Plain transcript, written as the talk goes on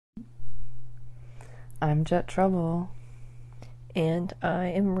I'm Jet Trouble. And I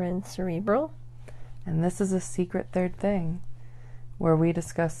am Ren Cerebral. And this is a secret third thing, where we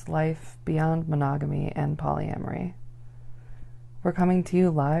discuss life beyond monogamy and polyamory. We're coming to you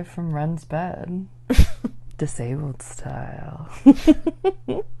live from Ren's bed, disabled style.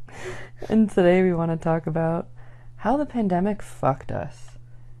 And today we want to talk about how the pandemic fucked us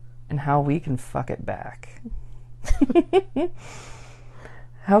and how we can fuck it back.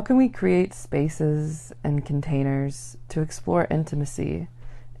 How can we create spaces and containers to explore intimacy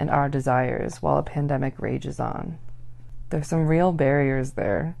and our desires while a pandemic rages on? There's some real barriers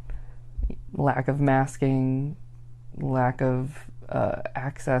there. Lack of masking, lack of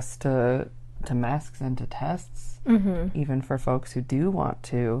access to masks and to tests, even for folks who do want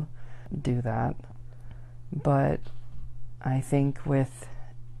to do that. But I think with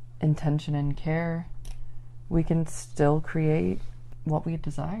intention and care, we can still create what we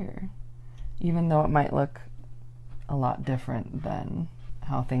desire, even though it might look a lot different than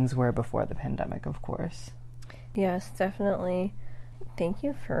how things were before the pandemic, of course. Yes, definitely. Thank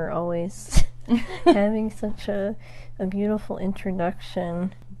you for always having such a beautiful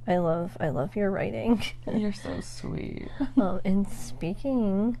introduction. I love your writing. You're so sweet. And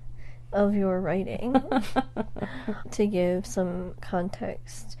speaking of your writing, to give some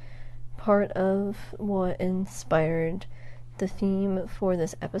context, part of what inspired the theme for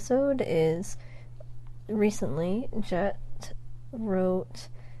this episode is recently Jet wrote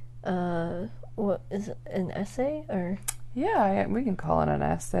what is it, an essay or we can call it an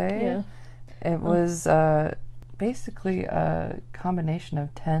essay. It was basically a combination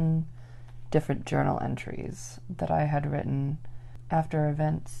of 10 different journal entries that I had written after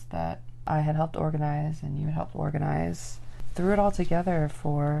events that I had helped organize and you had helped organize. Threw it all together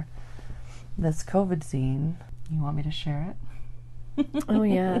for this COVID zine. You want me to share it? Oh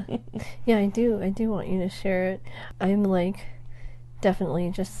yeah. Yeah, I do want you to share it. I'm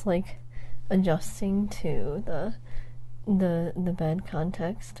definitely just adjusting to the bad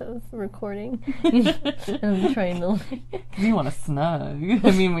context of recording. I'm trying to you want to snug.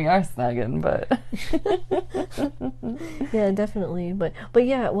 I mean, we are snugging, but yeah, definitely. But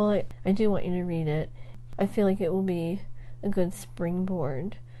yeah, well, I do want you to read it. I feel like it will be a good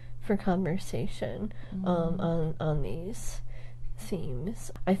springboard for conversation on these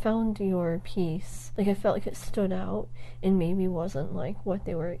themes. I found your piece, I felt like it stood out and maybe wasn't what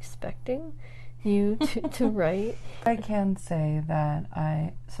they were expecting you to write. I can say that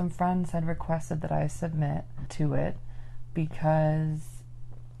some friends had requested that I submit to it because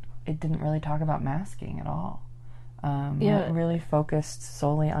it didn't really talk about masking at all. It really focused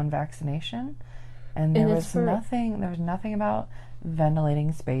solely on vaccination, and there was nothing about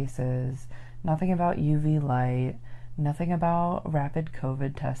ventilating spaces, nothing about UV light, nothing about rapid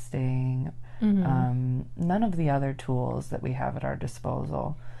COVID testing, none of the other tools that we have at our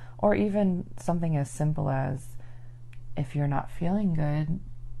disposal, or even something as simple as, if you're not feeling good,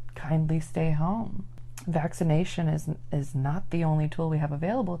 kindly stay home. Vaccination is not the only tool we have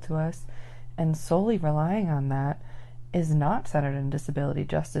available to us, and solely relying on that is not centered in disability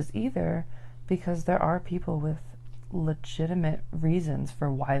justice either, because there are people with legitimate reasons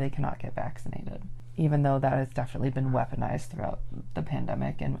for why they cannot get vaccinated, even though that has definitely been weaponized throughout the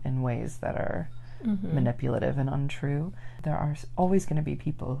pandemic in ways that are manipulative and untrue. There are always going to be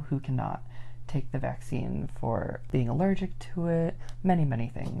people who cannot take the vaccine for being allergic to it, many, many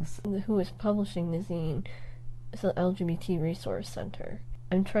things. Who is publishing the zine is the LGBT Resource Center.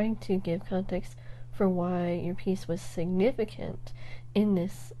 I'm trying to give context for why your piece was significant in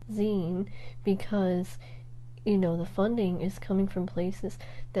this zine, because the funding is coming from places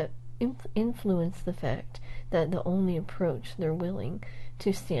that influence the fact that the only approach they're willing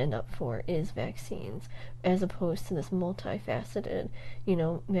to stand up for is vaccines, as opposed to this multifaceted,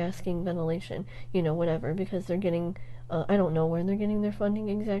 masking, ventilation, whatever, because they're getting, I don't know where they're getting their funding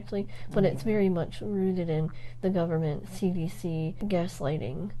exactly, but it's very much rooted in the government, CDC,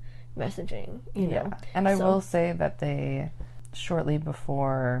 gaslighting messaging, know. And I will say that they, shortly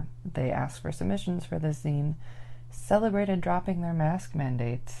before they asked for submissions for this zine, celebrated dropping their mask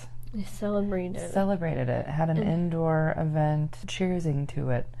mandates. They celebrated it. Had an indoor event cheersing to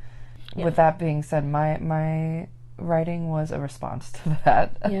it. Yeah. With that being said, my writing was a response to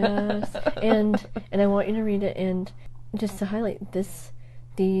that. Yes. and I want you to read it, and just to highlight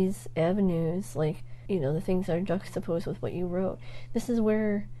these avenues, the things that are juxtaposed with what you wrote. This is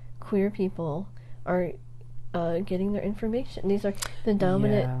where queer people are getting their information. These are the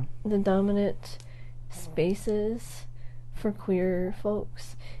dominant spaces for queer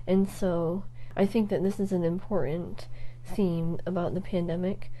folks, and so I think that this is an important theme about the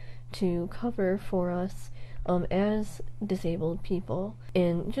pandemic to cover for us as disabled people,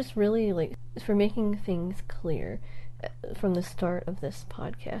 and just really like for making things clear from the start of this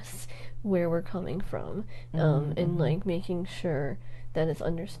podcast where we're coming from, and like making sure that it's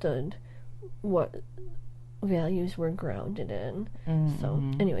understood what values we're grounded in. So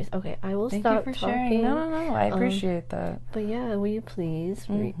anyways, okay, I will Thank stop you for talking. Sharing. No, I appreciate that. But yeah, will you please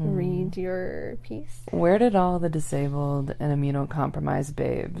read your piece? Where did all the disabled and immunocompromised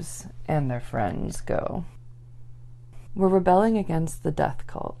babes and their friends go? We're rebelling against the death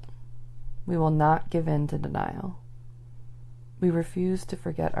cult. We will not give in to denial. We refuse to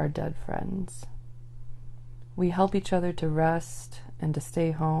forget our dead friends. We help each other to rest and to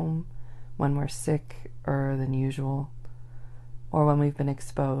stay home when we're sicker than usual, or when we've been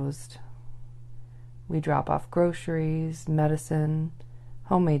exposed. We drop off groceries, medicine,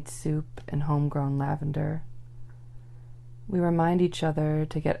 homemade soup, and homegrown lavender. We remind each other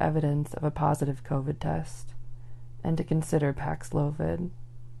to get evidence of a positive COVID test and to consider Paxlovid.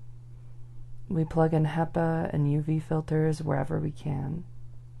 We plug in HEPA and UV filters wherever we can.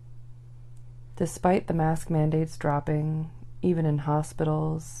 Despite the mask mandates dropping, even in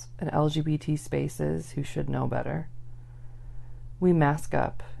hospitals and LGBT spaces who should know better, we mask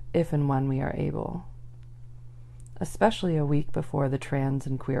up if and when we are able, especially a week before the trans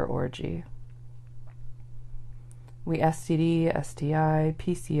and queer orgy. We STD, STI,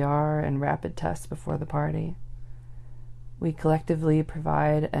 PCR, and rapid test before the party. We collectively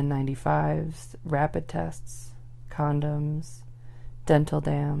provide N95s, rapid tests, condoms, dental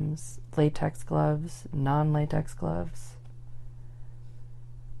dams, latex gloves, non-latex gloves.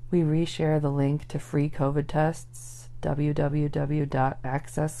 We reshare the link to free COVID tests,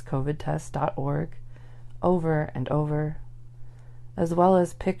 www.accesscovidtest.org, over and over, as well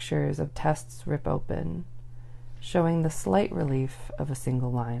as pictures of tests rip open, showing the slight relief of a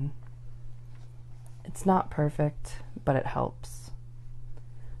single line. It's not perfect, but it helps.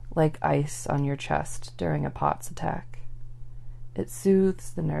 Like ice on your chest during a POTS attack. It soothes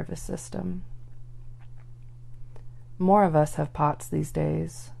the nervous system. More of us have POTS these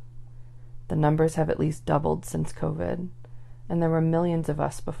days. The numbers have at least doubled since COVID, and there were millions of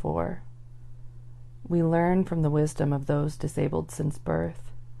us before. We learn from the wisdom of those disabled since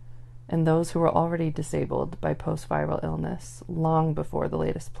birth, and those who were already disabled by post-viral illness long before the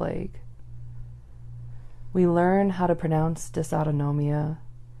latest plague. We learn how to pronounce dysautonomia,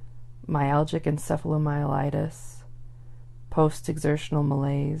 myalgic encephalomyelitis, post-exertional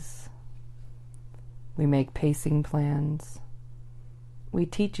malaise. We make pacing plans. We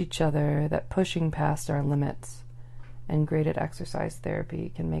teach each other that pushing past our limits and graded exercise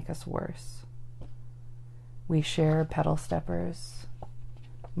therapy can make us worse. We share pedal steppers,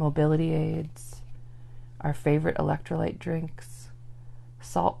 mobility aids, our favorite electrolyte drinks,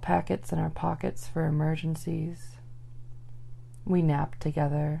 salt packets in our pockets for emergencies. We nap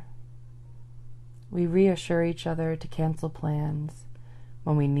together. We reassure each other to cancel plans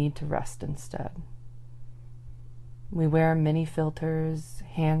when we need to rest instead. We wear mini filters,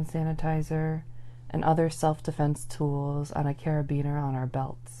 hand sanitizer, and other self-defense tools on a carabiner on our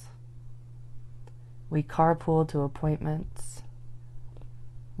belts. We carpool to appointments.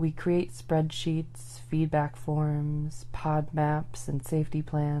 We create spreadsheets, feedback forms, pod maps, and safety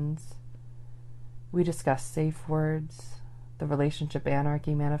plans. We discuss safe words, the Relationship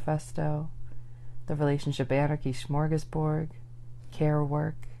Anarchy Manifesto, the Relationship Anarchy Smorgasbord, care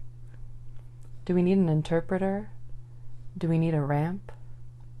work. Do we need an interpreter? Do we need a ramp?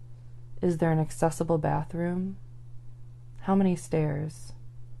 Is there an accessible bathroom? How many stairs?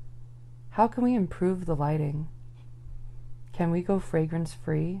 How can we improve the lighting? Can we go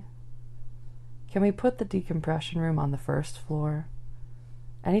fragrance-free? Can we put the decompression room on the first floor?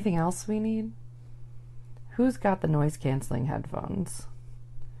 Anything else we need? Who's got the noise-canceling headphones?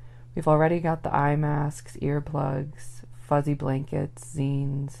 We've already got the eye masks, earplugs, fuzzy blankets,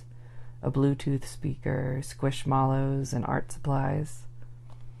 zines, a Bluetooth speaker, squishmallows, and art supplies.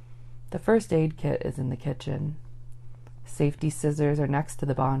 The first aid kit is in the kitchen. Safety scissors are next to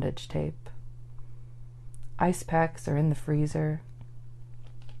the bondage tape. Ice packs are in the freezer.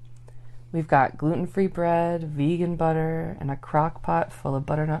 We've got gluten-free bread, vegan butter, and a crock pot full of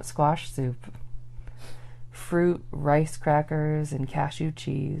butternut squash soup. Fruit, rice crackers, and cashew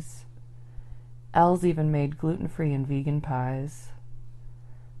cheese. Elle's even made gluten-free and vegan pies.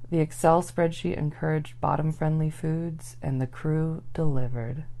 The Excel spreadsheet encouraged bottom-friendly foods, and the crew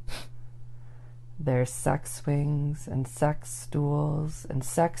delivered. There's sex swings, and sex stools, and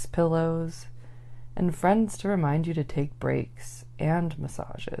sex pillows, and friends to remind you to take breaks, and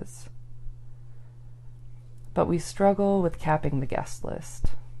massages. But we struggle with capping the guest list.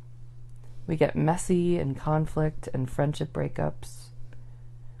 We get messy in conflict and friendship breakups.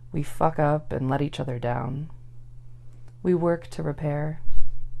 We fuck up and let each other down. We work to repair.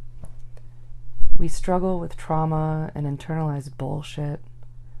 We struggle with trauma and internalized bullshit.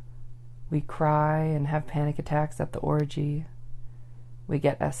 We cry and have panic attacks at the orgy. We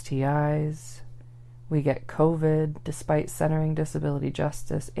get STIs. We get COVID despite centering disability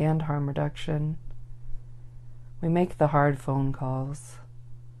justice and harm reduction. We make the hard phone calls.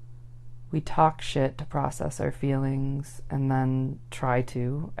 We talk shit to process our feelings and then try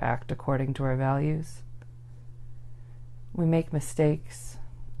to act according to our values. We make mistakes,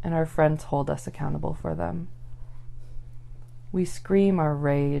 and our friends hold us accountable for them. We scream our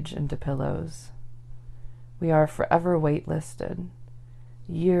rage into pillows. We are forever waitlisted.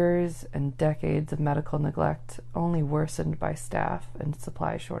 Years and decades of medical neglect only worsened by staff and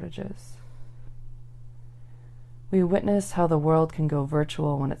supply shortages. We witness how the world can go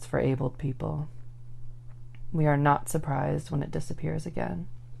virtual when it's for abled people. We are not surprised when it disappears again.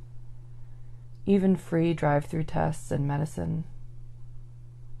 Even free drive-through tests and medicine.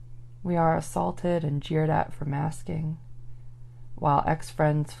 We are assaulted and jeered at for masking, while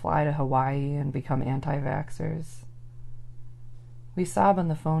ex-friends fly to Hawaii and become anti-vaxxers. We sob on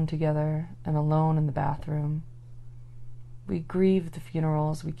the phone together and alone in the bathroom. We grieve the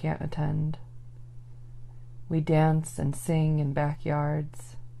funerals we can't attend. We dance and sing in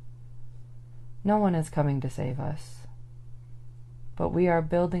backyards. No one is coming to save us, but we are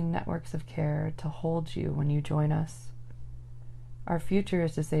building networks of care to hold you when you join us. Our future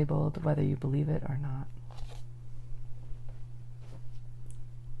is disabled whether you believe it or not.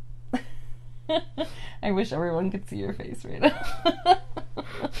 I wish everyone could see your face right now.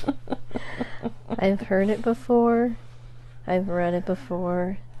 I've heard it before. I've read it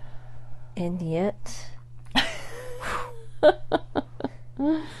before. And yet...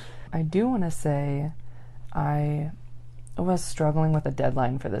 I do want to say I was struggling with a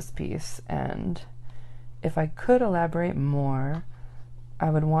deadline for this piece, and if I could elaborate more, I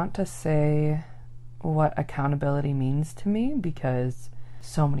would want to say what accountability means to me, because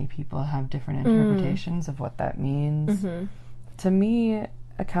so many people have different interpretations of what that means. Mm-hmm. To me,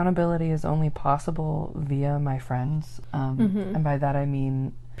 accountability is only possible via my friends, and by that I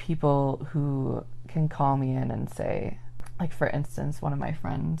mean people who can call me in and say, like, for instance, one of my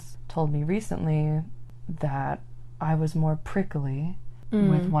friends told me recently that I was more prickly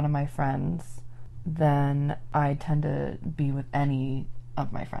with one of my friends than I tend to be with any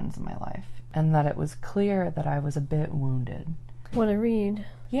of my friends in my life, and that it was clear that I was a bit wounded. What a read.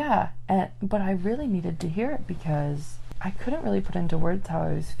 Yeah, but I really needed to hear it because I couldn't really put into words how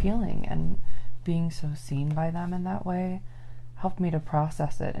I was feeling, and being so seen by them in that way helped me to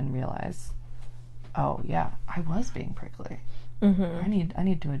process it and realize, oh yeah, I was being prickly. Mm-hmm. I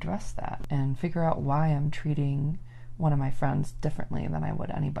need to address that and figure out why I'm treating one of my friends differently than I would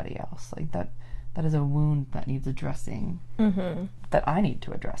anybody else. Like that is a wound that needs addressing, that I need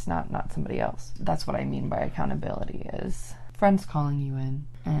to address, not somebody else. That's what I mean by accountability, is friends calling you in,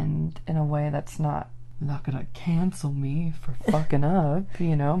 and in a way that's not gonna cancel me for fucking up,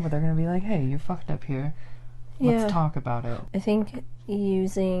 but they're gonna be like, hey, you fucked up here. Let's talk about it. I think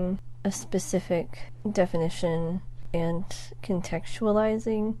using a specific definition and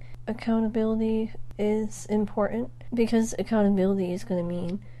contextualizing accountability is important, because accountability is going to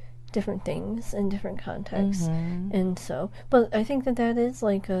mean different things in different contexts. And so, but I think that is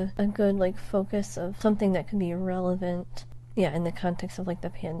like a good like focus of something that can be relevant in the context of like the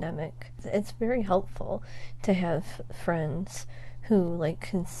pandemic. It's very helpful to have friends who like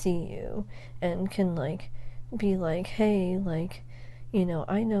can see you and can like be like, hey, like,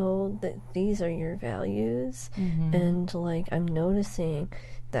 I know that these are your values, and, like, I'm noticing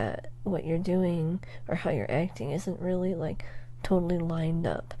that what you're doing or how you're acting isn't really, like, totally lined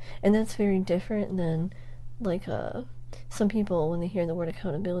up. And that's very different than, like, some people, when they hear the word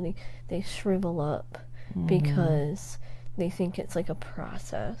accountability, they shrivel up because they think it's, like, a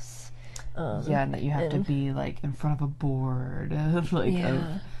process. And that you have to be, like, in front of a board,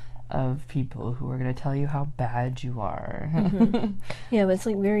 of people who are going to tell you how bad you are. Yeah, but it's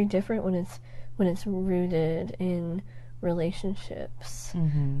like very different when it's rooted in relationships.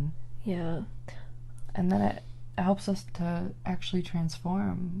 Yeah. And then it helps us to actually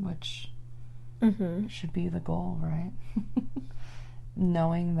transform, which should be the goal, right?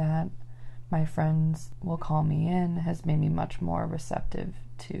 Knowing that my friends will call me in has made me much more receptive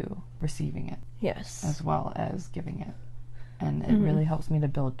to receiving it. Yes. As well as giving it. And it really helps me to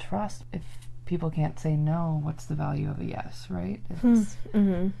build trust. If people can't say no, what's the value of a yes, right? It's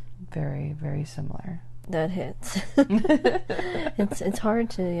very, very similar. that hits. It's hard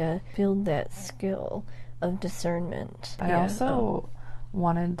to build that skill of discernment. I also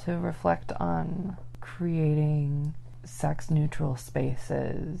wanted to reflect on creating sex-neutral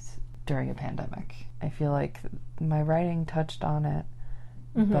spaces during a pandemic. I feel like my writing touched on it,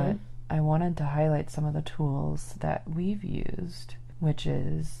 but I wanted to highlight some of the tools that we've used, which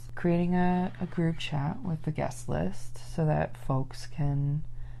is creating a group chat with the guest list so that folks can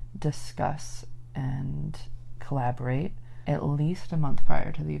discuss and collaborate at least a month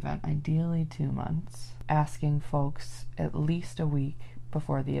prior to the event, ideally 2 months, asking folks at least a week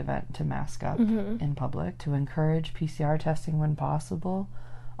before the event to mask up in public, to encourage PCR testing when possible,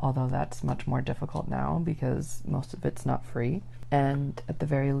 although that's much more difficult now because most of it's not free, and at the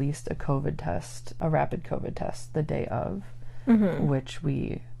very least a COVID test, a rapid COVID test the day of, which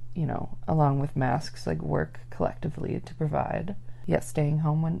we, along with masks, like work collectively to provide. Yes, staying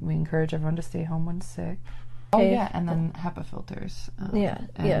home when we encourage everyone to stay home when sick. Okay. Oh yeah, and then HEPA filters.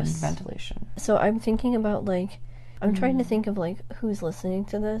 And ventilation. So I'm thinking about I'm trying to think of who's listening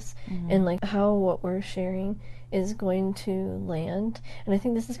to this and how what we're sharing is going to land. And I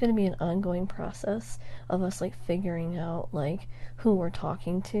think this is going to be an ongoing process of us figuring out who we're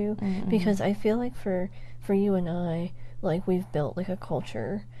talking to, because I feel like for you and I, we've built a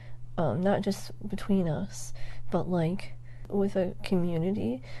culture, not just between us, but with a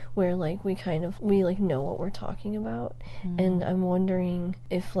community where we know what we're talking about. And I'm wondering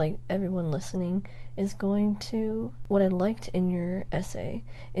if everyone listening is going to, what I liked in your essay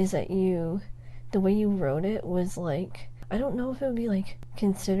is that the way you wrote it was I don't know if it would be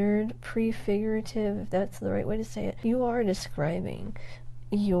considered prefigurative, if that's the right way to say it. You are describing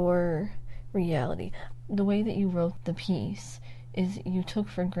your reality. The way that you wrote the piece is you took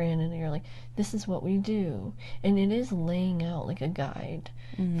for granted, and you're this is what we do, and it is laying out a guide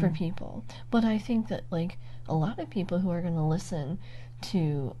for people. But I think that a lot of people who are going to listen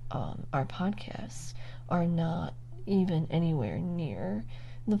to our podcasts are not even anywhere near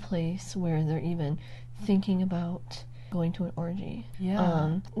the place where they're even thinking about going to an orgy.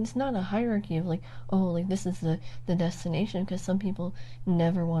 It's not a hierarchy of this is the destination, because some people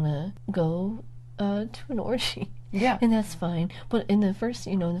never want to go to an orgy. Yeah. And that's fine. But in the first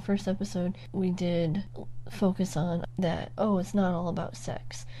episode, we did focus on that, it's not all about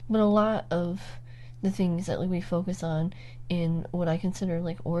sex. But a lot of the things that we focus on in what I consider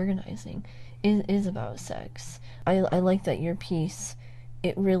organizing is about sex. I like that your piece,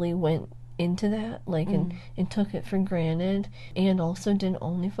 it really went into that, and took it for granted, and also didn't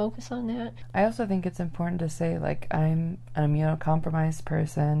only focus on that. I also think it's important to say, I'm an immunocompromised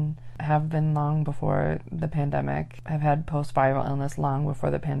person, have been long before the pandemic, have had post-viral illness long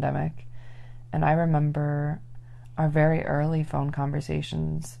before the pandemic, and I remember our very early phone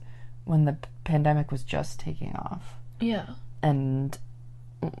conversations when the pandemic was just taking off. Yeah. And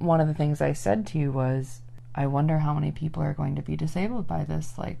one of the things I said to you was, I wonder how many people are going to be disabled by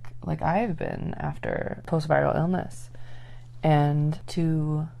this, like I've been after post-viral illness. And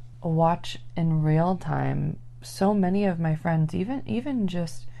to watch in real time so many of my friends, even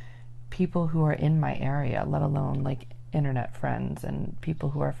just people who are in my area, let alone internet friends and people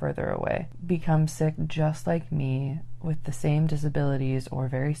who are further away, become sick just like me with the same disabilities or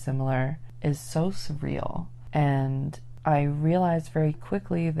very similar, is so surreal. And I realized very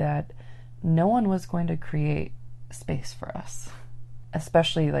quickly that no one was going to create space for us,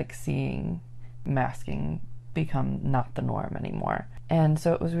 especially seeing masking become not the norm anymore. And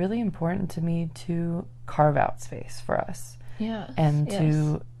so it was really important to me to carve out space for us.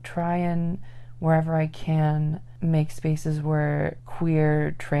 To try and, wherever I can, make spaces where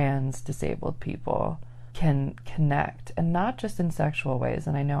queer, trans, disabled people can connect, and not just in sexual ways.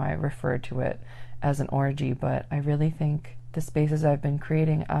 And I know I refer to it as an orgy, but I really think the spaces I've been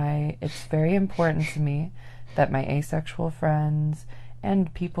creating, it's very important to me that my asexual friends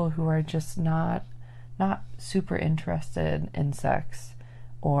and people who are just not super interested in sex,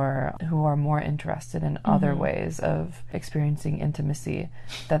 or who are more interested in other ways of experiencing intimacy,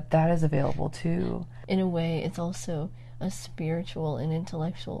 that is available too. In a way, it's also a spiritual and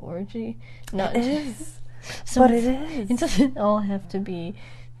intellectual orgy. It is. So but it is. It doesn't all have to be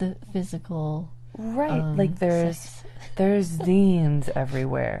the physical. Right. There's zines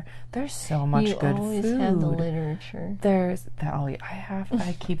everywhere. There's so much good food. You always have the literature.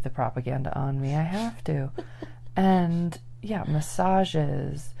 I keep the propaganda on me. I have to. And yeah,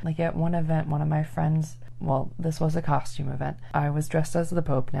 massages. At one event, one of my friends, this was a costume event. I was dressed as the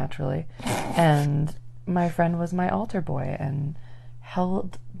Pope, naturally. And my friend was my altar boy and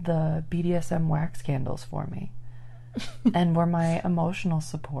held the BDSM wax candles for me. and were my emotional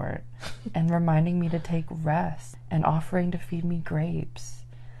support and reminding me to take rest and offering to feed me grapes.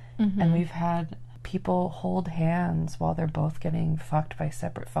 And we've had people hold hands while they're both getting fucked by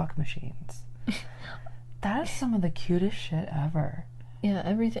separate fuck machines. That is some of the cutest shit ever. Yeah,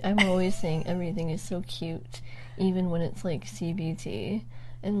 everything. I'm always saying everything is so cute, even when it's like CBT.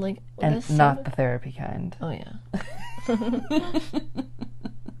 And like, and not the therapy kind. Oh yeah.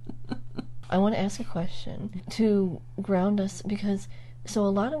 I want to ask a question to ground us, because so a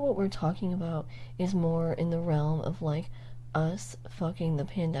lot of what we're talking about is more in the realm of like us fucking the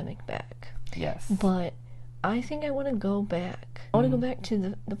pandemic back. Yes. But I think I want to go back. I want to go back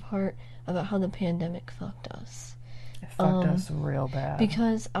to the part about how the pandemic fucked us. It fucked us real bad.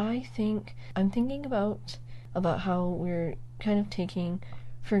 Because I'm thinking about how we're kind of taking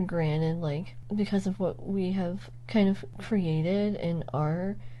for granted, like, because of what we have kind of created in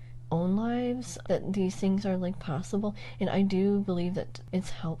our own lives, that these things are like possible. And I do believe that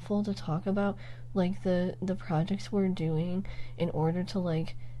it's helpful to talk about like the projects we're doing in order to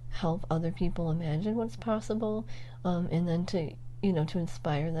like help other people imagine what's possible, and then to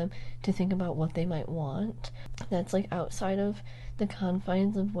inspire them to think about what they might want that's like outside of the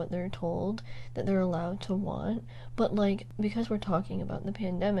confines of what they're told that they're allowed to want. But like, because we're talking about the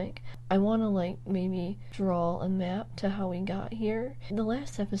pandemic, I want to like maybe draw a map to how we got here. In the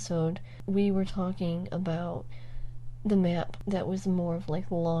last episode, we were talking about the map that was more of like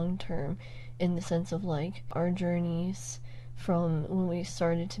long term, in the sense of like our journeys from when we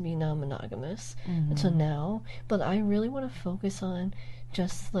started to be non-monogamous to now. But I really want to focus on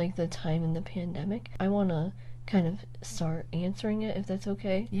just like the time in the pandemic. I want to kind of start answering it, if that's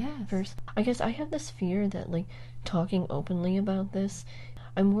okay. Yeah. First, I guess I have this fear that like talking openly about this,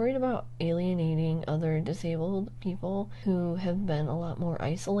 I'm worried about alienating other disabled people who have been a lot more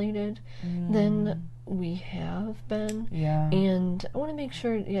isolated than we have been. Yeah. And I want to make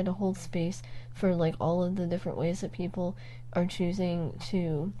sure to hold space for like all of the different ways that people are choosing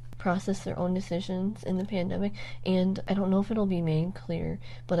to process their own decisions in the pandemic. And I don't know if it'll be made clear,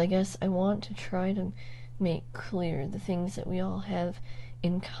 but I guess I want to try to make clear the things that we all have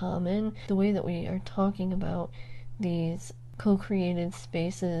in common, the way that we are talking about these co-created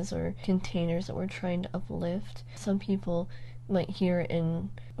spaces or containers that we're trying to uplift. Some people might hear it and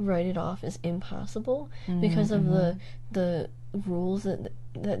write it off as impossible because of the rules that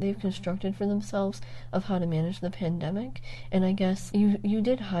they've constructed for themselves of how to manage the pandemic. And I guess you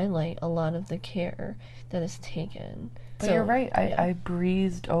did highlight a lot of the care that is taken. But so, you're right. I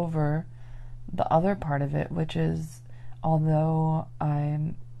breezed over the other part of it, which is, although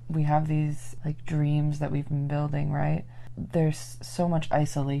we have these like dreams that we've been building, right? There's so much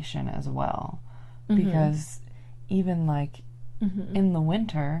isolation as well, because even like in the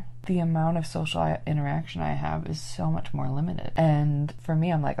winter, the amount of social interaction I have is so much more limited. And for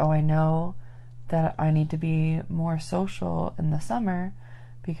me, I'm like, oh, I know that I need to be more social in the summer,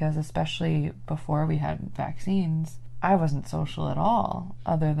 because especially before we had vaccines, I wasn't social at all,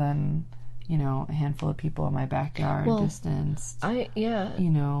 other than, a handful of people in my backyard, distanced.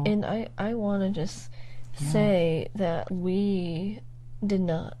 And I want to just say that we did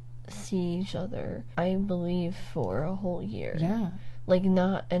not see each other, I believe, for a whole year. Yeah. Like,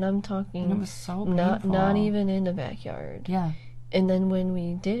 not, and I'm talking, and it was so painful. Not even in the backyard. Yeah. And then when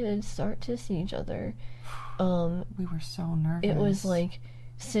we did start to see each other, we were so nervous. It was like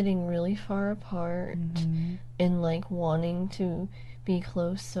sitting really far apart and like wanting to be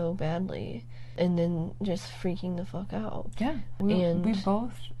close so badly, and then just freaking the fuck out. Yeah. We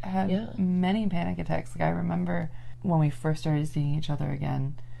both had many panic attacks. Like, I remember when we first started seeing each other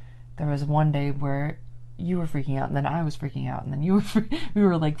again, there was one day where you were freaking out, and then I was freaking out, and then we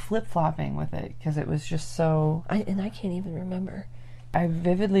were like flip-flopping with it, because it was just so... I can't even remember. I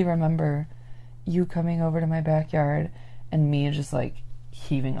vividly remember you coming over to my backyard and me just like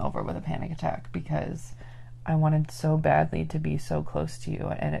heaving over with a panic attack, because I wanted so badly to be so close to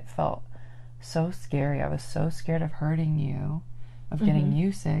you, and it felt so scary. I was so scared of hurting you, of getting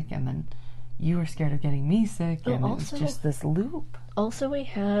you sick, and then you were scared of getting me sick, and it was just this loop. Also, we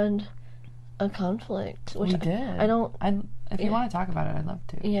had a conflict. Which we did. If you want to talk about it, I'd love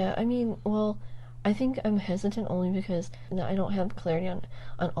to. Yeah, I mean, well, I think I'm hesitant only because I don't have clarity on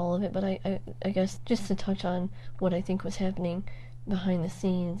all of it, but I guess just to touch on what I think was happening behind the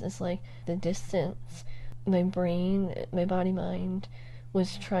scenes is like the distance. My brain, my body, mind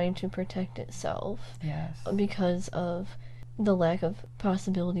was trying to protect itself. Yes. Because of the lack of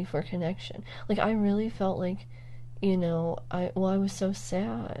possibility for connection. Like, I really felt like, I was so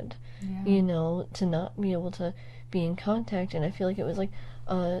sad, to not be able to be in contact, and I feel like it was like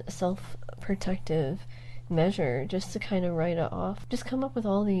a self-protective measure just to kind of write it off, just come up with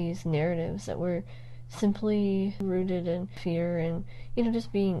all these narratives that were simply rooted in fear and,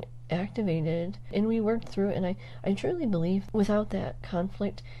 just being activated. And we worked through it, and I truly believe without that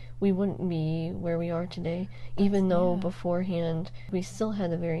conflict, we wouldn't be where we are today, even though beforehand we still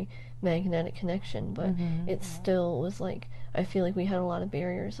had a very magnetic connection, but it still was like, I feel like we had a lot of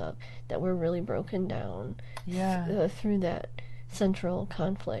barriers up that were really broken down through that central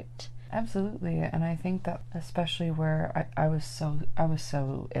conflict. Absolutely. And I think that especially where I was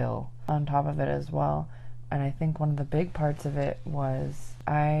so ill on top of it as well. And I think one of the big parts of it was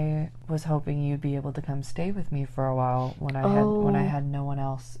I was hoping you'd be able to come stay with me for a while when I had no one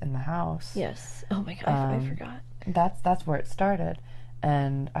else in the house. Yes. Oh my God, I forgot. That's where it started.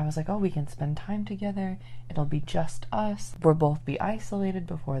 And I was like, oh, we can spend time together. It'll be just us. We'll both be isolated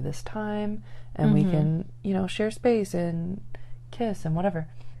before this time. And we can, share space and kiss and whatever.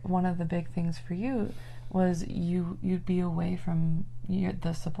 One of the big things for you was you'd be away from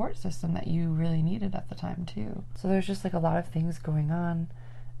the support system that you really needed at the time, too. So there's just like a lot of things going on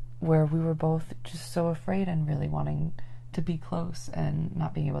where we were both just so afraid and really wanting to be close and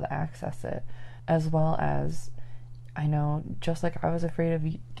not being able to access it. As well as, I know, just like I was afraid of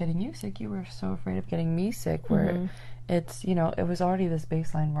getting you sick, you were so afraid of getting me sick, where it's, it was already this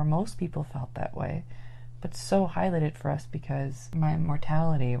baseline where most people felt that way, but so highlighted for us because my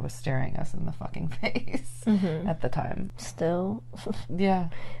mortality was staring us in the fucking face at the time. Still. Yeah.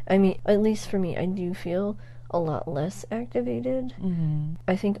 I mean, at least for me, I do feel a lot less activated.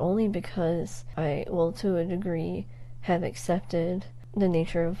 I think only because I, to a degree, have accepted the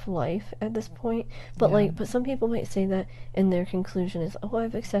nature of life at this point, but but some people might say that and their conclusion is, oh,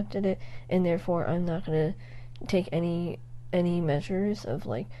 I've accepted it and therefore I'm not going to take any measures of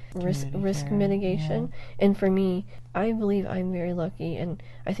risk mitigation. And for me, I believe I'm very lucky, and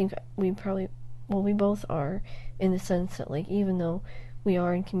I think we both are, in the sense that even though we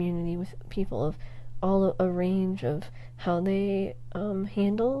are in community with people of all a range of how they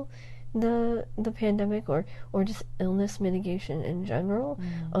handle the pandemic or just illness mitigation in general.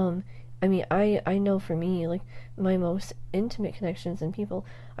 I mean, I know for me, my most intimate connections and people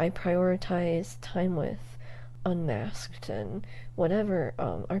I prioritize time with, unmasked and whatever,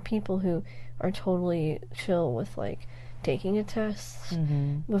 are people who are totally chill with taking a test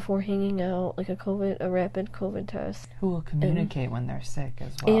before hanging out, a rapid COVID test. Who will communicate when they're sick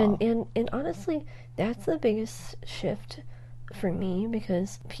as well. And honestly, that's the biggest shift for me,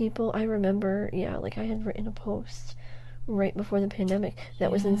 because I remember, I had written a post right before the pandemic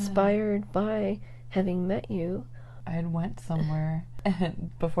that was inspired by having met you. I had went somewhere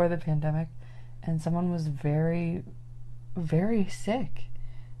before the pandemic, and someone was very, very sick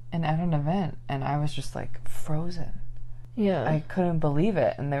and at an event, and I was just frozen. Yeah. I couldn't believe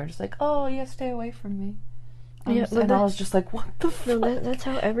it, and they were just like, oh, yeah, stay away from me. And I was just like, what the fuck? No, that's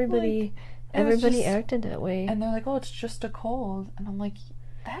how everybody acted that way. And they're like, oh, it's just a cold. And I'm like,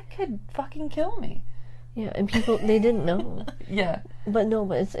 that could fucking kill me. Yeah, and people, they didn't know. Yeah. But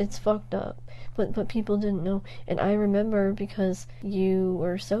it's fucked up. But people didn't know. And I remember, because you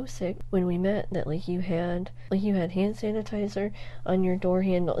were so sick when we met, that you had hand sanitizer on your door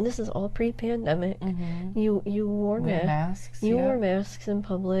handle. And this is all pre-pandemic. You wore masks. You wore masks in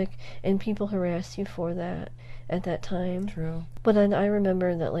public, and people harassed you for that at that time. True. But then I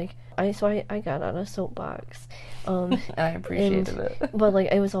remember that I got on a soapbox. And I appreciated it. But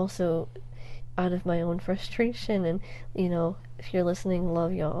it was also out of my own frustration, and if you're listening,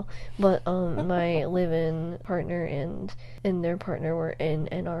 love y'all, but my live-in partner and their partner were in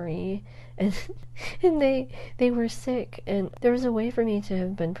NRE, and they were sick, and there was a way for me to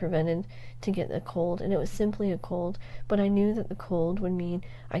have been prevented to get a cold, and it was simply a cold, but I knew that the cold would mean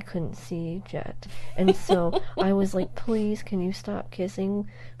I couldn't see Jet, and so I was like, please, can you stop kissing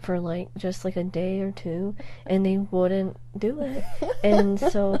for just a day or two? And they wouldn't do it, and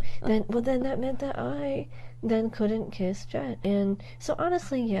so then that meant that I then couldn't kiss Jet. And so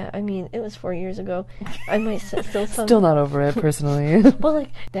honestly, I mean, it was 4 years ago. I might still not over it personally. Well,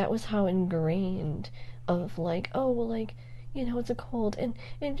 that was how ingrained of it's a cold, and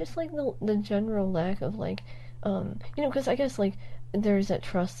just the general lack of because I guess there's that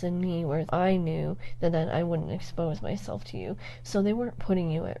trust in me where I knew that I wouldn't expose myself to you, so they weren't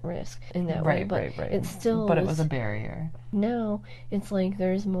putting you at risk in that way. But right. It still it was a barrier. Now it's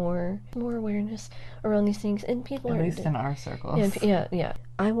there's more awareness around these things, and people at are, least in our circles. Yeah.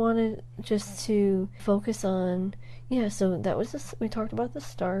 I wanted just to focus on so that was we talked about the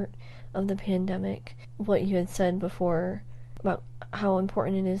start of the pandemic, what you had said before about how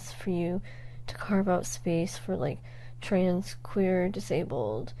important it is for you to carve out space for trans, queer,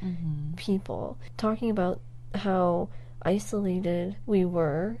 disabled people, talking about how isolated we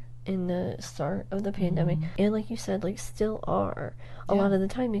were in the start of the pandemic, and like you said, like still are a lot of the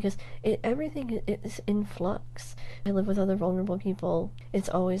time, because everything is in flux. I live with other vulnerable people. It's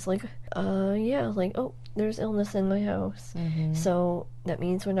always like, like, oh, there's illness in my house, so that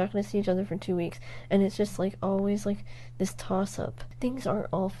means we're not going to see each other for 2 weeks, and it's just like always like this toss up. Things aren't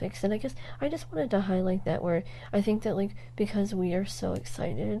all fixed, and I guess I just wanted to highlight that, where I think that, like, because we are so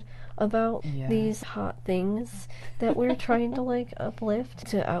excited about these hot things that we're trying to like uplift,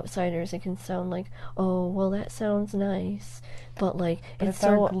 to outsiders it can sound like, oh well, that sounds nice, but like it's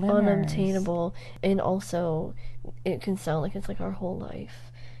so unobtainable, and also it can sound like it's like our whole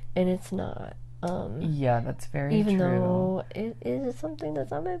life, and it's not. That's very even true. though it is something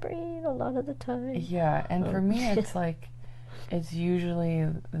that's on my brain a lot of the time. And for me it's like, it's usually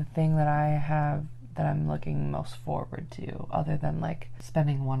the thing that I have that I'm looking most forward to, other than like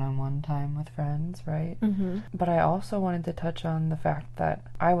spending one-on-one time with friends, right? But I also wanted to touch on the fact that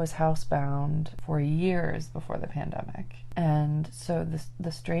I was housebound for years before the pandemic, and so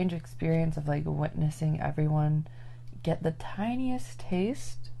the strange experience of like witnessing everyone get the tiniest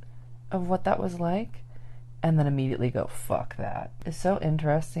taste of what that was like and then immediately go, fuck that, is so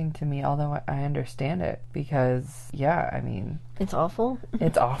interesting to me, although I understand it, because I mean, it's awful.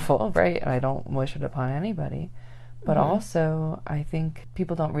 It's awful, right? And I don't wish it upon anybody, but also I think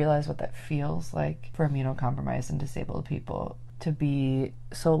people don't realize what that feels like for immunocompromised and disabled people to be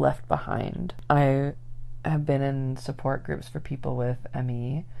so left behind. I have been in support groups for people with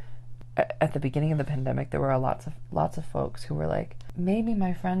ME. At the beginning of the pandemic, there were lots of folks who were like, maybe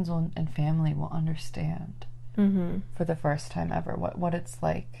my friends and family will understand for the first time ever what it's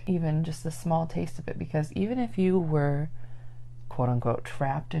like, even just a small taste of it. Because even if you were, quote unquote,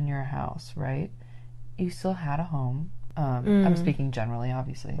 trapped in your house, right, you still had a home. I'm speaking generally,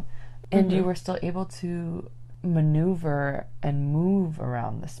 obviously, and you were still able to maneuver and move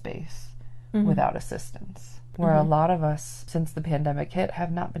around the space without assistance. Where a lot of us, since the pandemic hit,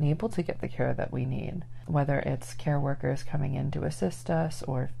 have not been able to get the care that we need, whether it's care workers coming in to assist us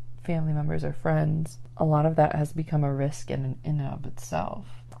or family members or friends. A lot of that has become a risk in and of itself.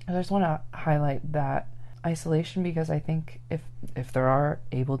 I just want to highlight that isolation, because I think if there are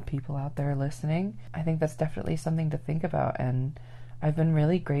abled people out there listening, I think that's definitely something to think about. And I've been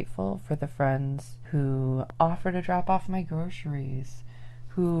really grateful for the friends who offer to drop off my groceries,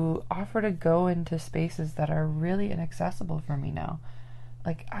 who offer to go into spaces that are really inaccessible for me now.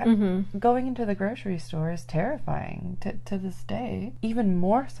 Like, going into the grocery store is terrifying to this day, even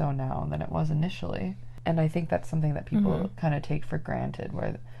more so now than it was initially. And I think that's something that people kind of take for granted,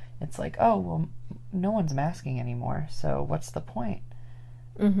 where it's like, oh, well, no one's masking anymore, so what's the point?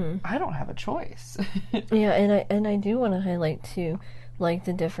 I don't have a choice. and I do want to highlight, too, like,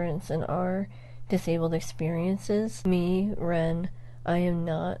 the difference in our disabled experiences. Me, Ren, I am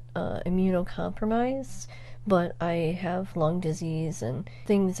not immunocompromised, but I have lung disease and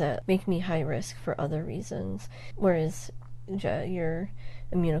things that make me high risk for other reasons, whereas you're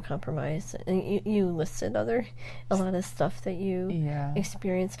immunocompromised, and you listed a lot of stuff that you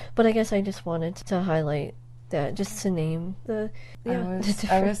experience. But I guess I just wanted to highlight that, just to name the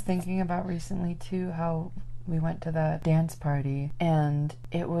I was thinking about recently too how we went to that dance party, and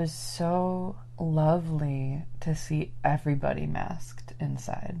it was so lovely to see everybody masked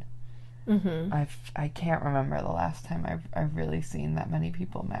inside. I can't remember the last time I've really seen that many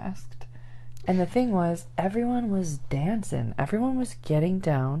people masked. And the thing was, everyone was dancing, everyone was getting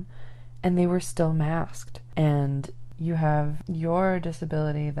down, and they were still masked. And you have your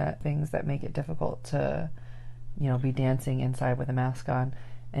disability, that things that make it difficult to, be dancing inside with a mask on,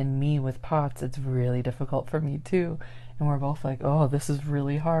 and me with POTS, it's really difficult for me too. And we're both like, oh, this is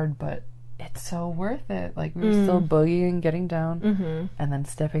really hard, but it's so worth it. Like, we were still boogieing, getting down, and then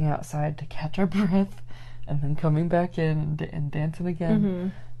stepping outside to catch our breath, and then coming back in and dancing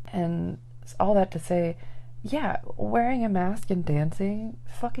again. And all that to say, wearing a mask and dancing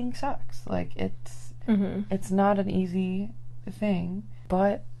fucking sucks. Like, it's not an easy thing,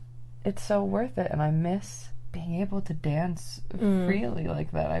 but it's so worth it. And I miss being able to dance freely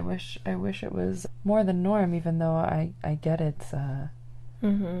like that. I wish it was more the norm, even though I get it's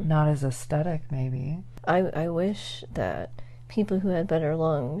not as aesthetic, maybe. I wish that people who had better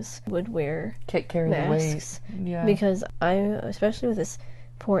lungs would wear masks. The weight. Yeah. Because especially with this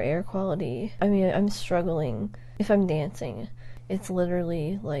poor air quality, I mean, I'm struggling. If I'm dancing, it's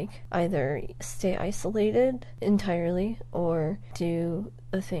literally like either stay isolated entirely or do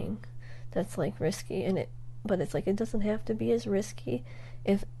a thing that's like risky, but it's like it doesn't have to be as risky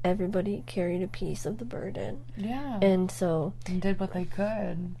if everybody carried a piece of the burden. Yeah. And so... And did what they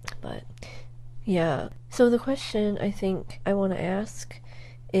could. But, yeah. So the question I think I want to ask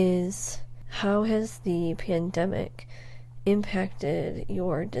is, how has the pandemic impacted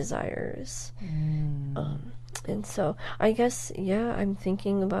your desires? And so I guess, yeah, I'm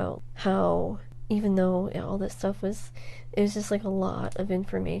thinking about how, even though all this stuff it was just like a lot of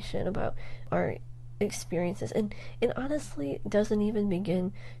information about our experiences, and it honestly doesn't even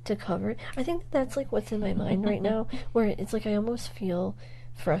begin to cover it. I think that's like what's in my mind right now, where it's like I almost feel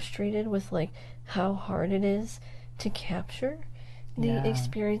frustrated with like how hard it is to capture the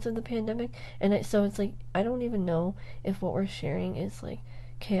experience of the pandemic. And so it's like I don't even know if what we're sharing is like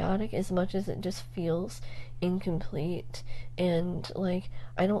chaotic as much as it just feels incomplete, and like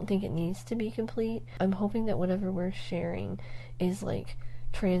I don't think it needs to be complete. I'm hoping that whatever we're sharing is like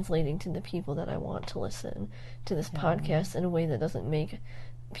translating to the people that I want to listen to this podcast in a way that doesn't make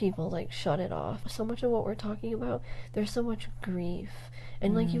people like shut it off. So much of what we're talking about, there's so much grief,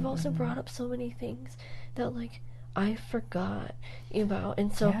 and like you've also brought up so many things that like I forgot about,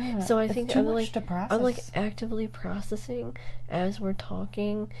 and so I think I'm like actively processing as we're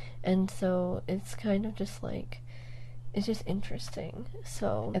talking, and so it's kind of just like it's just interesting.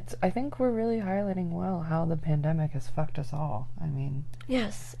 So I think we're really highlighting well how the pandemic has fucked us all. I mean,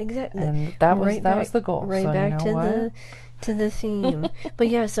 yes, exactly, and that was the goal. Right, so back you know to the theme. But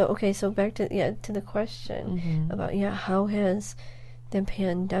yeah, so okay, so back to the question about how has the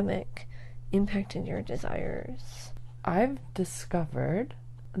pandemic impacted your desires? I've discovered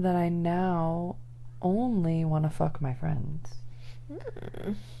that I now only want to fuck my friends.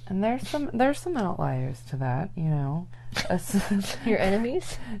 And there's some outliers to that, you know. Your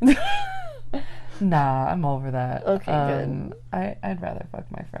enemies? Nah, I'm over that. Okay, good. I'd rather fuck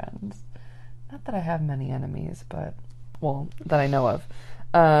my friends. Not that I have many enemies, but that I know of.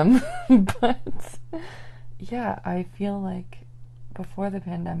 But yeah, I feel like before the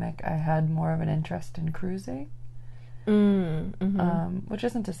pandemic, I had more of an interest in cruising. Which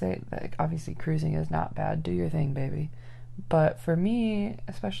isn't to say that obviously cruising is not bad. Do your thing, baby. But for me,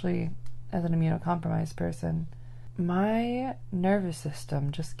 especially as an immunocompromised person, my nervous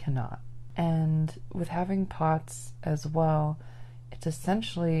system just cannot. And with having POTS as well, it's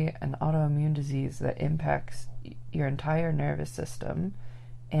essentially an autoimmune disease that impacts your entire nervous system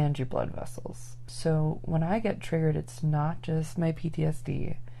and your blood vessels. So when I get triggered, it's not just my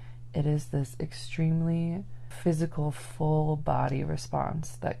PTSD. It is this extremely physical, full body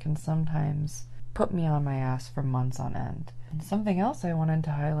response that can sometimes put me on my ass for months on end. And something else I wanted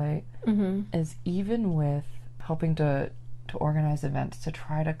to highlight is even with helping to organize events to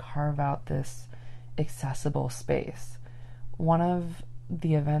try to carve out this accessible space. One of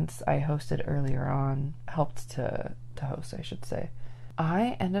the events I hosted earlier on, helped to host, I should say,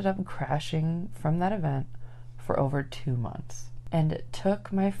 I ended up crashing from that event for over 2 months. And it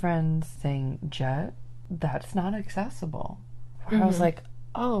took my friends saying, Jet, that's not accessible. Where I was like,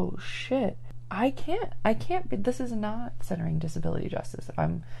 oh shit, I can't be, this is not centering disability justice if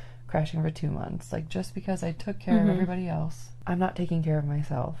I'm crashing for 2 months. Like, just because I took care of everybody else, I'm not taking care of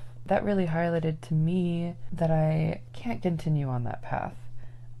myself. That really highlighted to me that I can't continue on that path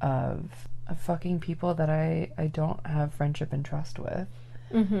of fucking people that I don't have friendship and trust with.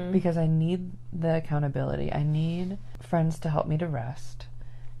 Because I need the accountability. I need friends to help me to rest.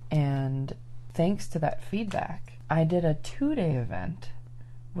 And thanks to that feedback, I did a 2-day event,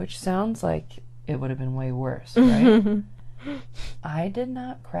 which sounds like it would have been way worse, right? I did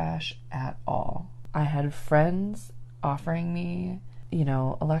not crash at all. I had friends offering me,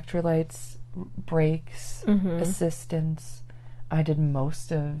 electrolytes, breaks, assistance. I did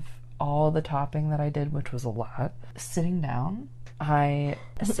most of all the topping that I did, which was a lot. Sitting down, I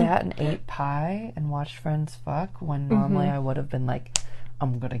sat and ate pie and watched friends fuck when normally I would have been like,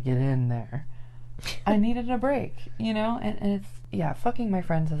 I'm gonna get in there. I needed a break, and it's, fucking my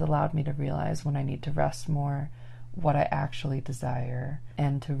friends has allowed me to realize when I need to rest more, what I actually desire,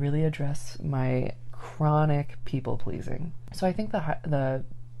 and to really address my chronic people pleasing. So I think the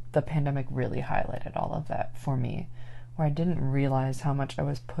pandemic really highlighted all of that for me, where I didn't realize how much I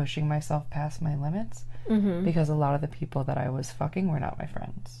was pushing myself past my limits because a lot of the people that I was fucking were not my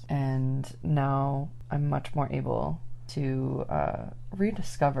friends. And now I'm much more able to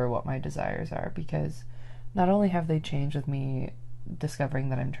rediscover what my desires are, because not only have they changed with me discovering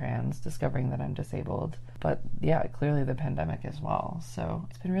that I'm trans, discovering that I'm disabled, but clearly the pandemic as well. So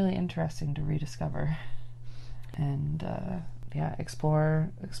it's been really interesting to rediscover and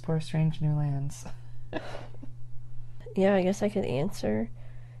explore strange new lands. I guess I could answer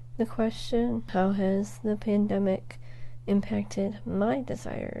the question, how has the pandemic impacted my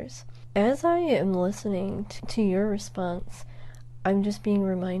desires. As I am listening to your response, I'm just being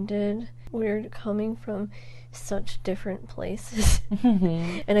reminded we're coming from such different places.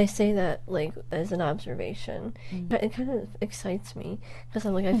 And I say that like as an observation. It kind of excites me because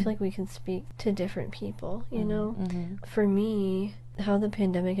I'm like, I feel like we can speak to different people, you know? For me, how the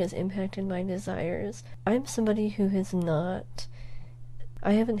pandemic has impacted my desires, I'm somebody who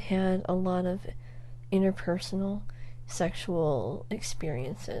I haven't had a lot of interpersonal sexual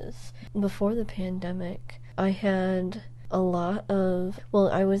experiences. Before the pandemic, I had a lot of,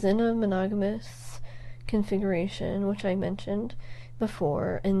 I was in a monogamous configuration, which I mentioned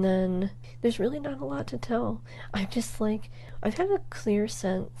before, and then there's really not a lot to tell. I've had a clear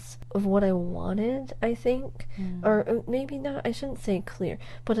sense of what I wanted, I think, or maybe not, I shouldn't say clear,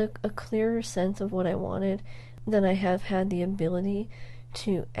 but a clearer sense of what I wanted than I have had the ability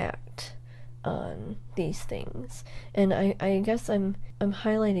to act on these things. And I guess I'm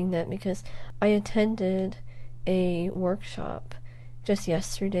highlighting that because I attended a workshop just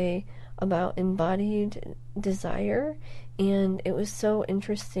yesterday about embodied desire, and it was so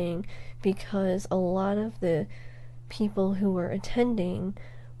interesting because a lot of the people who were attending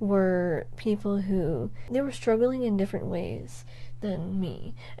were people who they were struggling in different ways than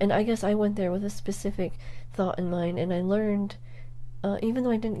me. And I guess I went there with a specific thought in mind, and I learned, even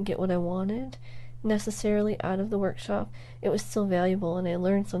though I didn't get what I wanted necessarily out of the workshop, it was still valuable, and I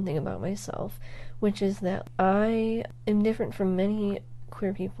learned something about myself, which is that I am different from many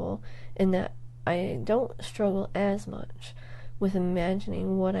queer people in that I don't struggle as much with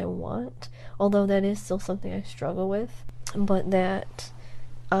imagining what I want, although that is still something I struggle with, but that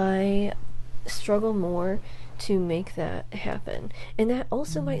I struggle more to make that happen. And that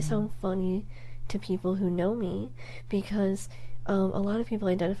also might sound funny to people who know me, because a lot of people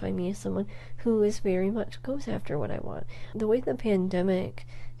identify me as someone who is very much goes after what I want. The way the pandemic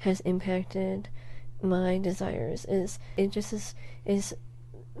has impacted my desires is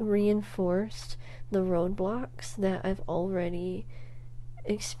reinforced the roadblocks that I've already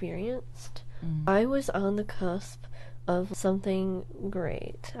experienced. I was on the cusp of something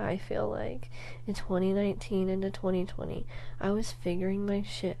great, I feel like, in 2019 into 2020. I was figuring my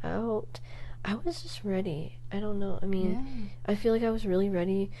shit out. I was just ready. I don't know. I mean, I feel like I was really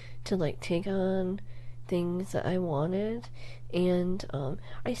ready to like take on things that I wanted, and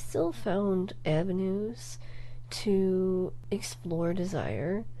I still found avenues to explore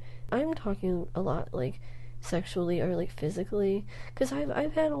desire. I'm talking a lot like sexually or like physically, because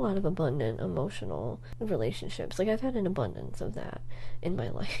I've had a lot of abundant emotional relationships. Like I've had an abundance of that in my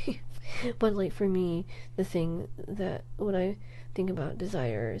life. But like for me, the thing that when I think about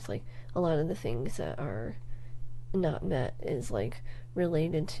desire is like a lot of the things that are not met is like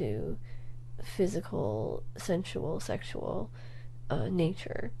related to physical, sensual, sexual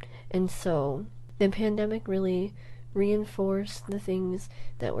nature. And so the pandemic really reinforced the things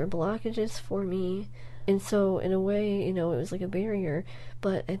that were blockages for me. And so in a way, you know, it was like a barrier.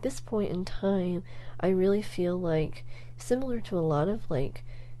 But at this point in time, I really feel like, similar to a lot of like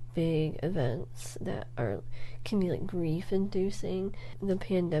big events that can be like grief inducing, the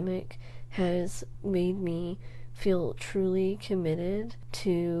pandemic has made me feel truly committed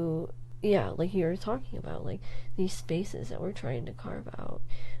to, like you were talking about, like these spaces that we're trying to carve out.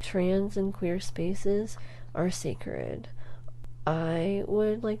 Trans and queer spaces are sacred. I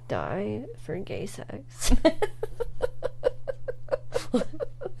would like die for gay sex.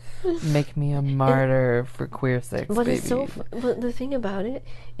 Make me a martyr for queer sex, but baby. But the thing about it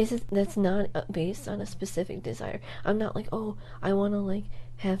is that's not based on a specific desire. I'm not like, oh, I want to like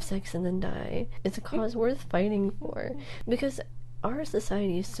have sex and then die. It's a cause worth fighting for, because our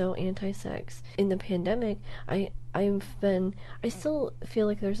society is so anti-sex. In the pandemic, I still feel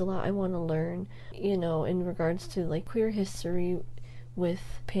like there's a lot I want to learn, you know, in regards to like queer history with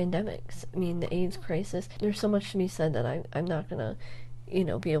pandemics. I mean, the AIDS crisis. There's so much to be said that I'm not gonna, you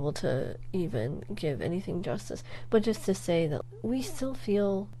know, be able to even give anything justice. But just to say that we still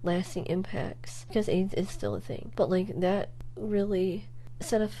feel lasting impacts because AIDS is still a thing. But like that really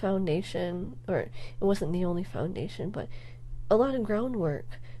set a foundation, or it wasn't the only foundation, but a lot of groundwork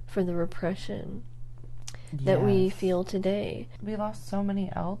for the repression that we feel today. We lost so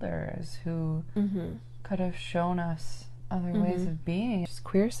many elders who could have shown us other ways of being. Just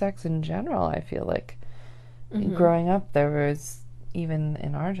queer sex in general, I feel like. Growing up, there was, even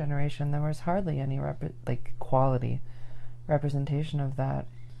in our generation, there was hardly any quality representation of that.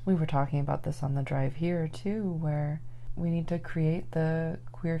 We were talking about this on the drive here, too, where we need to create the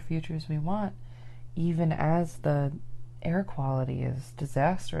queer futures we want, even as the air quality is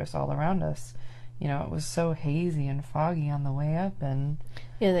disastrous all around us. you know, it was so hazy and foggy on the way up, and...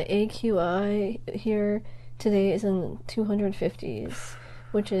 Yeah, the AQI here today is in 250s,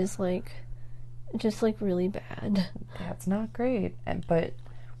 which is, like, just, like, really bad. Yeah, it's not great. But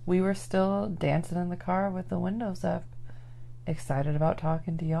we were still dancing in the car with the windows up, excited about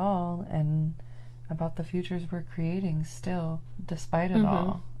talking to y'all and about the futures we're creating still, despite it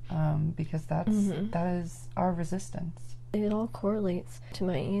all. Because that is our resistance. It all correlates to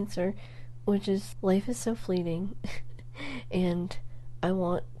my answer, which is life is so fleeting, and I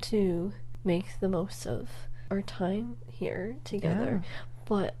want to make the most of our time here together. Yeah.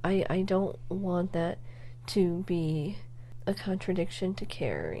 But I don't want that to be a contradiction to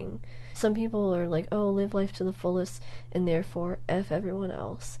caring. Some people are like, oh, live life to the fullest, and therefore F everyone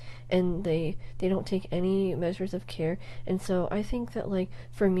else. And they don't take any measures of care. And so I think that, like,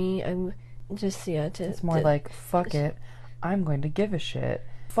 for me, I'm just, it's more like, fuck it, I'm going to give a shit.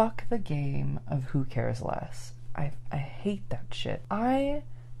 Fuck the game of who cares less. I hate that shit. I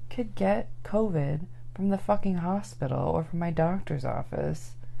could get COVID from the fucking hospital or from my doctor's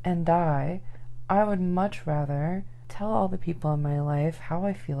office and die. I would much rather tell all the people in my life how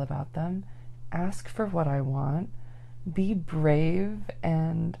I feel about them, ask for what I want, be brave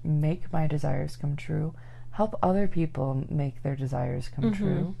and make my desires come true, help other people make their desires come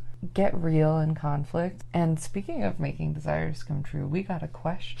true, get real in conflict. And speaking of making desires come true, we got a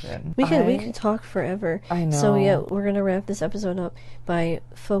question. We could talk forever. I know. So yeah, we're gonna wrap this episode up by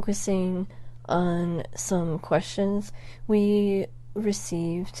focusing on some questions we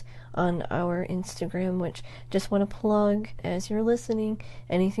received on our Instagram, which just want to plug as you're listening.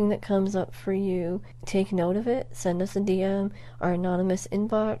 Anything that comes up for you, take note of it, send us a DM. Our anonymous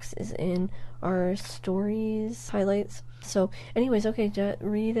inbox is in our stories highlights. So anyways, okay, Jet,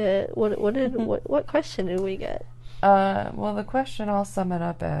 read it. What question did we get? Well, the question, I'll sum it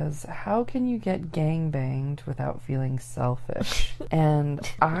up as, how can you get gangbanged without feeling selfish? And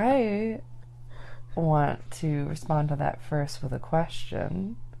I want to respond to that first with a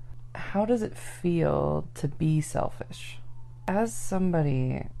question. How does it feel to be selfish? As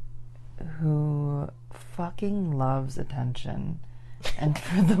somebody who fucking loves attention, and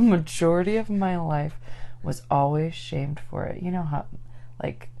for the majority of my life was always shamed for it. You know how,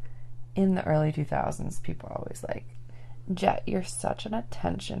 like, in the early 2000s, people were always like, Jet, you're such an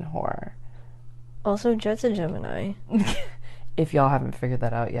attention whore. Also, Jet's a Gemini. If y'all haven't figured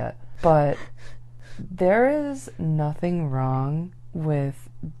that out yet. But there is nothing wrong with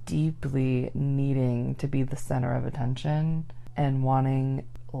deeply needing to be the center of attention and wanting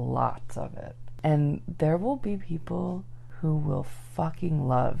lots of it. And there will be people who will fucking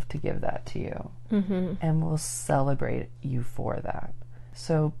love to give that to you and will celebrate you for that.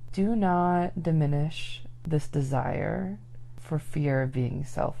 So do not diminish this desire for fear of being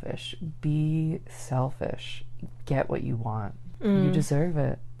selfish. Be selfish. Get what you want. You deserve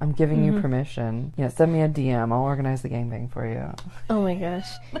it. I'm giving you permission. Yeah, send me a DM. I'll organize the gangbang for you. Oh my gosh.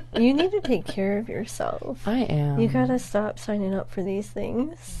 You need to take care of yourself. I am. You gotta stop signing up for these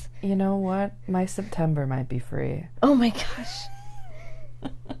things. You know what? My September might be free. Oh my gosh.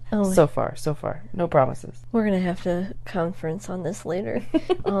 So far. No promises. We're gonna have to conference on this later.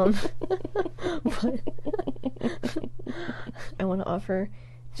 But I want to offer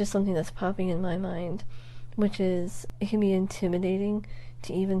just something that's popping in my mind, which is, it can be intimidating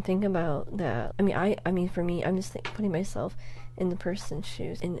to even think about that. I mean, for me, I'm just putting myself in the person's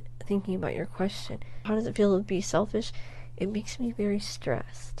shoes and thinking about your question. How does it feel to be selfish? It makes me very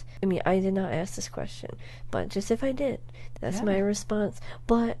stressed. I mean, I did not ask this question, but just if I did, that's my response.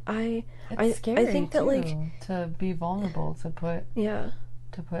 But it's scary, I think that, like, to be vulnerable, to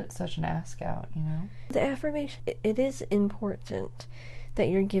put such an ask out, you know? The affirmation, it is important that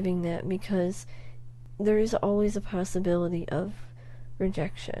you're giving that, because there is always a possibility of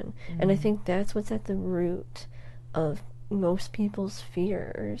rejection. And I think that's what's at the root of most people's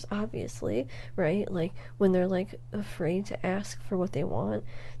fears, obviously, right? Like, when they're, like, afraid to ask for what they want,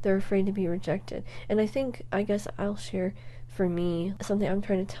 they're afraid to be rejected. And I guess I'll share, for me, something I'm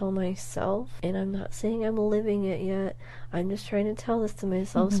trying to tell myself, and I'm not saying I'm living it yet, I'm just trying to tell this to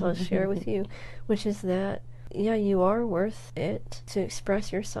myself, so I'll share with you, which is that, yeah, you are worth it to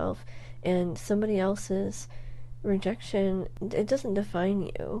express yourself, and somebody else's rejection, it doesn't define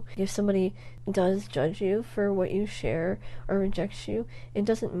you. If somebody does judge you for what you share or rejects you, it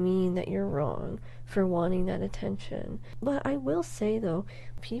doesn't mean that you're wrong for wanting that attention. But I will say, though,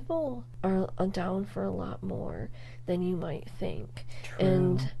 people are down for a lot more than you might think. True.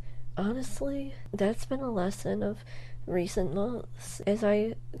 And honestly, that's been a lesson of recent months. As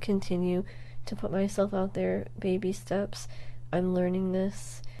I continue to put myself out there, baby steps, I'm learning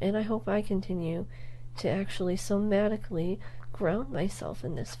this. And I hope I continue to actually somatically ground myself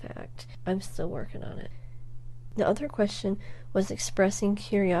in this fact. I'm still working on it. The other question was expressing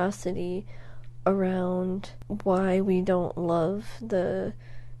curiosity around why we don't love the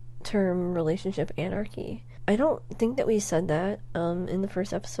term relationship anarchy. I don't think that we said that in the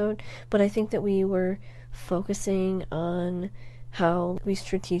first episode, but I think that we were focusing on how we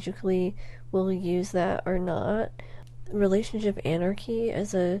strategically will use that or not. Relationship anarchy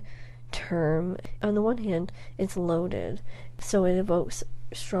as a term, on the one hand, it's loaded, so it evokes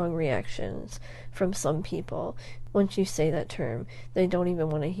strong reactions from some people. Once you say that term, they don't even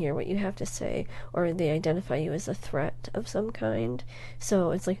want to hear what you have to say, or they identify you as a threat of some kind.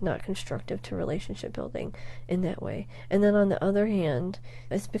 So it's like not constructive to relationship building in that way. And then on the other hand,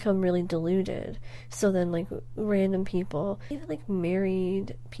 it's become really diluted. So then like random people, even like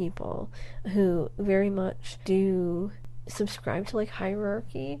married people who very much do subscribe to like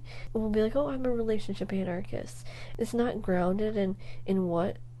hierarchy will be like, oh, I'm a relationship anarchist. It's not grounded in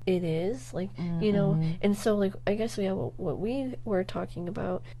what it is, like, you know. And so like I guess what we were talking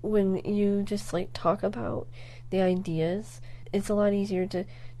about, when you just like talk about the ideas, it's a lot easier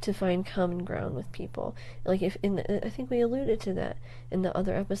to find common ground with people. Like if I think we alluded to that in the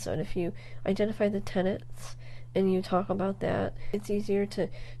other episode, if you identify the tenets and you talk about that, it's easier to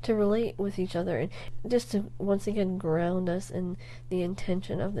relate with each other. And just to once again ground us in the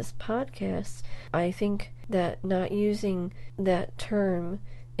intention of this podcast, I think that not using that term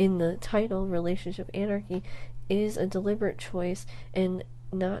in the title, Relationship Anarchy, is a deliberate choice, and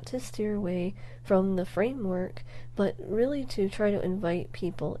not to steer away from the framework, but really to try to invite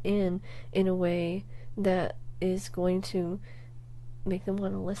people in a way that is going to make them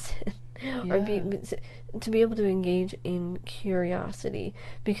want to listen. Or to be able to engage in curiosity,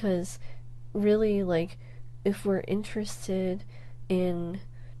 because really, like, if we're interested in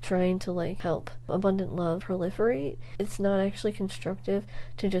trying to like help abundant love proliferate, it's not actually constructive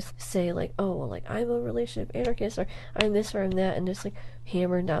to just say like, oh well, like I'm a relationship anarchist, or I'm this or I'm that, and just like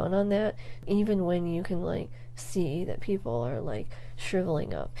hammer down on that, even when you can like see that people are like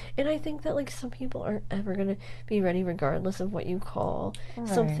shriveling up. And I think that like some people aren't ever gonna be ready regardless of what you call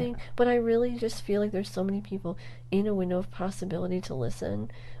something, but I really just feel like there's so many people in a window of possibility to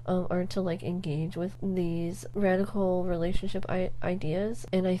listen or to like engage with these radical relationship ideas,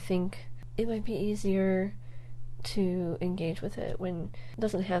 and I think it might be easier to engage with it when it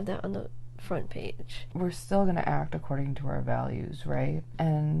doesn't have that on the front page. We're still going to act according to our values, right?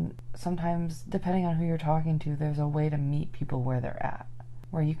 And sometimes, depending on who you're talking to, there's a way to meet people where they're at,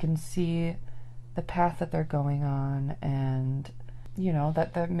 where you can see the path that they're going on, and you know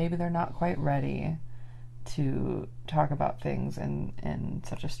that maybe they're not quite ready to talk about things in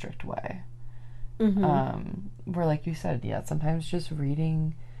such a strict way. Where, like you said, sometimes just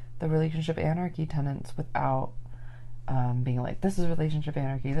reading the relationship anarchy tenets without being like, this is relationship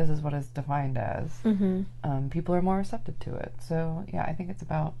anarchy, this is what it's defined as, people are more receptive to it. So yeah, I think it's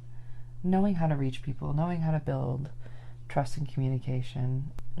about knowing how to reach people, knowing how to build trust and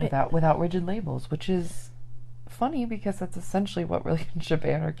communication without rigid labels, which is funny because that's essentially what relationship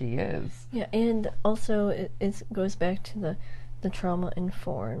anarchy is. Yeah, and also it goes back to the trauma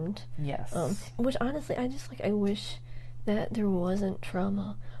informed. Yes. Which honestly, I wish that there wasn't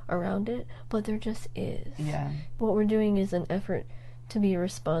trauma around it, but there just is. Yeah. What we're doing is an effort to be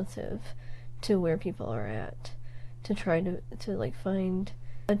responsive to where people are at, to try to like find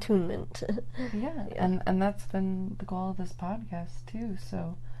attunement. Yeah. And that's been the goal of this podcast too.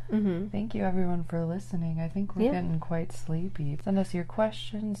 So thank you everyone for listening. I think we're getting quite sleepy. Send us your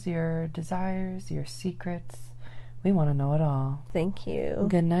questions, your desires, your secrets. We want to know it all. Thank you.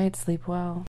 Good night. Sleep well.